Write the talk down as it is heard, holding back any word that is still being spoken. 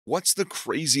What's the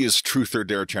craziest truth or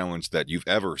dare challenge that you've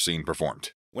ever seen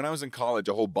performed? When I was in college,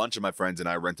 a whole bunch of my friends and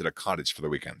I rented a cottage for the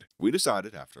weekend. We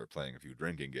decided, after playing a few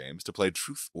drinking games, to play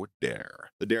truth or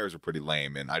dare. The dares were pretty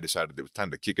lame, and I decided it was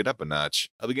time to kick it up a notch.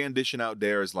 I began dishing out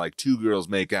dares like two girls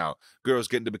make out, girls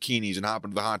get into bikinis and hop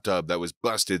into the hot tub that was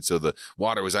busted so the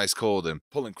water was ice cold, and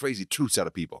pulling crazy truths out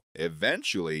of people.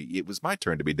 Eventually, it was my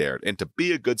turn to be dared, and to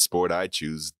be a good sport, I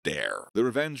choose dare. The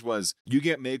revenge was, you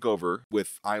get makeover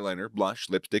with eyeliner, blush,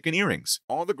 lipstick, and earrings.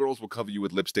 All the girls will cover you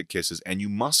with lipstick kisses, and you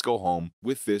must go home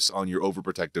with this on your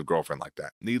overprotective girlfriend like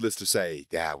that. Needless to say,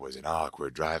 that was an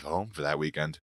awkward drive home for that weekend.